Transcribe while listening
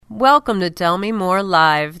Welcome to Tell Me More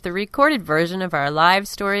Live, the recorded version of our live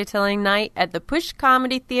storytelling night at the Push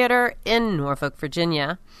Comedy Theater in Norfolk,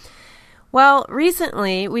 Virginia. Well,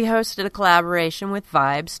 recently we hosted a collaboration with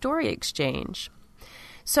Vibe Story Exchange.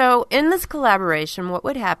 So in this collaboration, what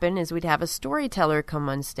would happen is we'd have a storyteller come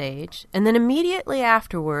on stage, and then immediately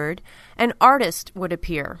afterward, an artist would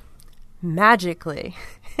appear, magically,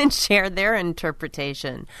 and share their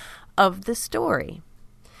interpretation of the story.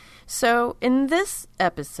 So, in this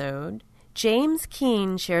episode, James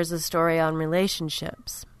Keene shares a story on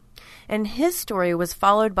relationships, and his story was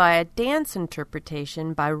followed by a dance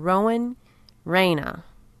interpretation by Rowan Reyna.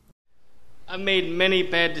 I've made many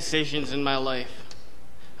bad decisions in my life.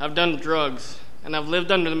 I've done drugs, and I've lived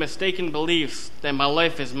under the mistaken beliefs that my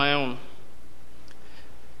life is my own.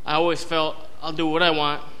 I always felt I'll do what I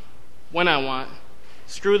want, when I want,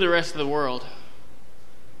 screw the rest of the world.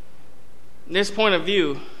 This point of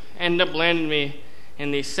view ended up landing me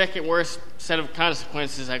in the second worst set of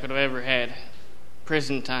consequences I could have ever had,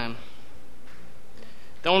 prison time.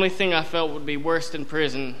 The only thing I felt would be worse than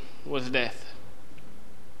prison was death.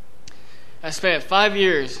 I spent 5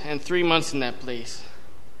 years and 3 months in that place.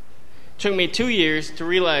 It took me 2 years to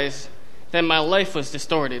realize that my life was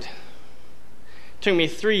distorted. It took me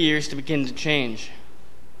 3 years to begin to change.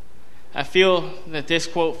 I feel that this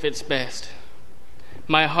quote fits best.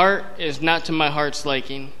 My heart is not to my heart's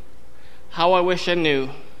liking. How I wish I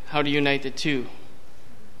knew how to unite the two.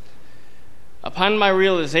 Upon my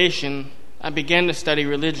realization, I began to study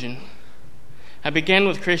religion. I began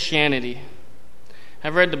with Christianity.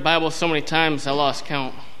 I've read the Bible so many times I lost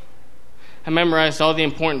count. I memorized all the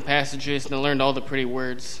important passages and I learned all the pretty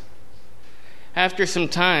words. After some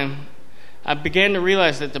time, I began to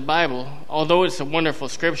realize that the Bible, although it's a wonderful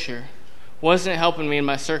scripture, wasn't helping me in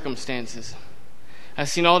my circumstances. I've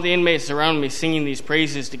seen all the inmates around me singing these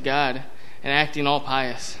praises to God and acting all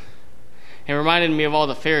pious. It reminded me of all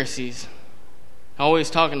the Pharisees, always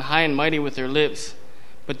talking high and mighty with their lips,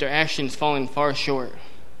 but their actions falling far short.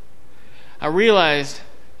 I realized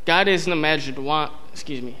God isn't a magic wand.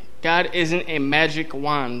 God isn't a magic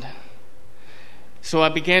wand. So I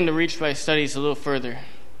began to reach my studies a little further.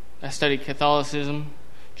 I studied Catholicism,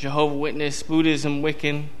 Jehovah's Witness, Buddhism,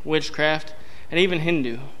 Wiccan, witchcraft, and even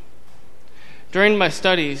Hindu. During my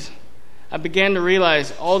studies, I began to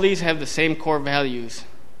realize all these have the same core values.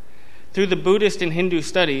 Through the Buddhist and Hindu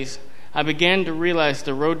studies, I began to realize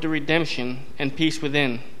the road to redemption and peace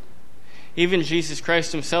within. Even Jesus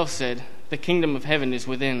Christ himself said, "The kingdom of heaven is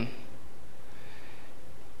within."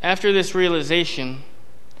 After this realization,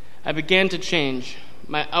 I began to change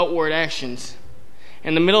my outward actions.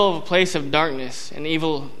 In the middle of a place of darkness and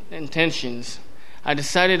evil intentions, I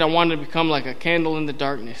decided I wanted to become like a candle in the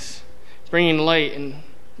darkness, bringing light in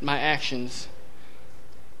my actions.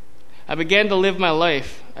 I began to live my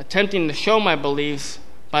life, attempting to show my beliefs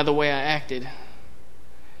by the way I acted.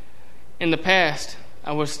 In the past,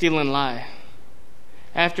 I would steal and lie.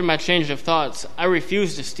 After my change of thoughts, I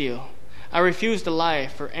refused to steal. I refused to lie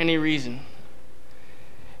for any reason.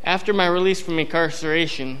 After my release from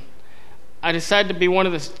incarceration, I decided to be one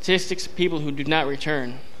of the statistics of people who do not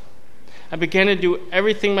return. I began to do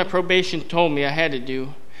everything my probation told me I had to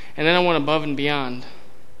do, and then I went above and beyond.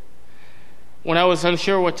 When I was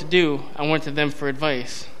unsure what to do, I went to them for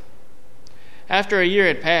advice. After a year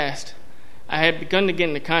had passed, I had begun to get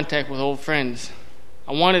into contact with old friends.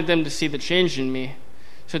 I wanted them to see the change in me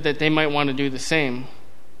so that they might want to do the same.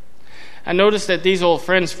 I noticed that these old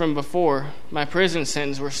friends from before my prison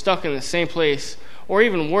sentence were stuck in the same place, or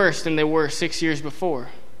even worse than they were 6 years before.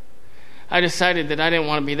 I decided that I didn't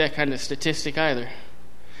want to be that kind of statistic either.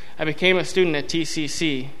 I became a student at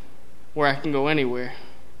TCC, where I can go anywhere.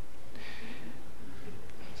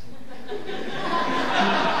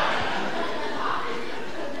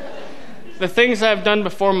 The things I've done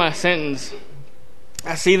before my sentence,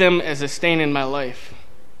 I see them as a stain in my life.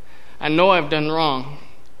 I know I've done wrong,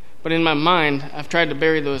 but in my mind, I've tried to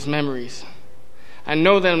bury those memories. I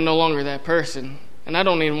know that I'm no longer that person, and I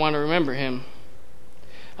don't even want to remember him.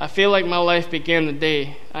 I feel like my life began the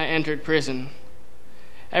day I entered prison.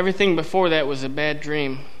 Everything before that was a bad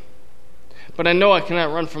dream. But I know I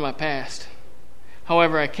cannot run from my past.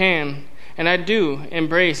 However, I can, and I do,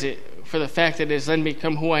 embrace it for the fact that it has let me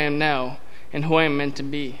become who I am now and who I am meant to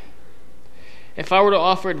be. If I were to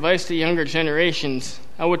offer advice to younger generations,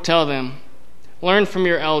 I would tell them, learn from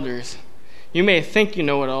your elders. You may think you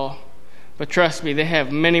know it all, but trust me, they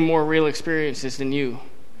have many more real experiences than you.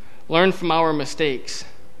 Learn from our mistakes.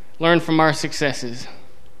 Learn from our successes.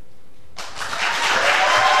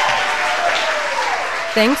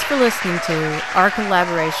 Thanks for listening to our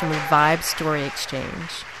collaboration with Vibe Story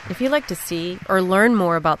Exchange. If you'd like to see or learn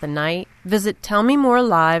more about the night, visit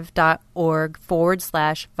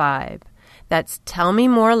tellmemorelive.org/vibe. That's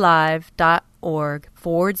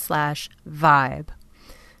tellmemorelive.org/vibe.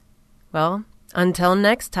 Well, until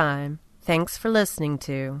next time, thanks for listening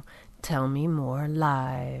to Tell Me More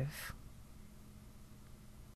Live.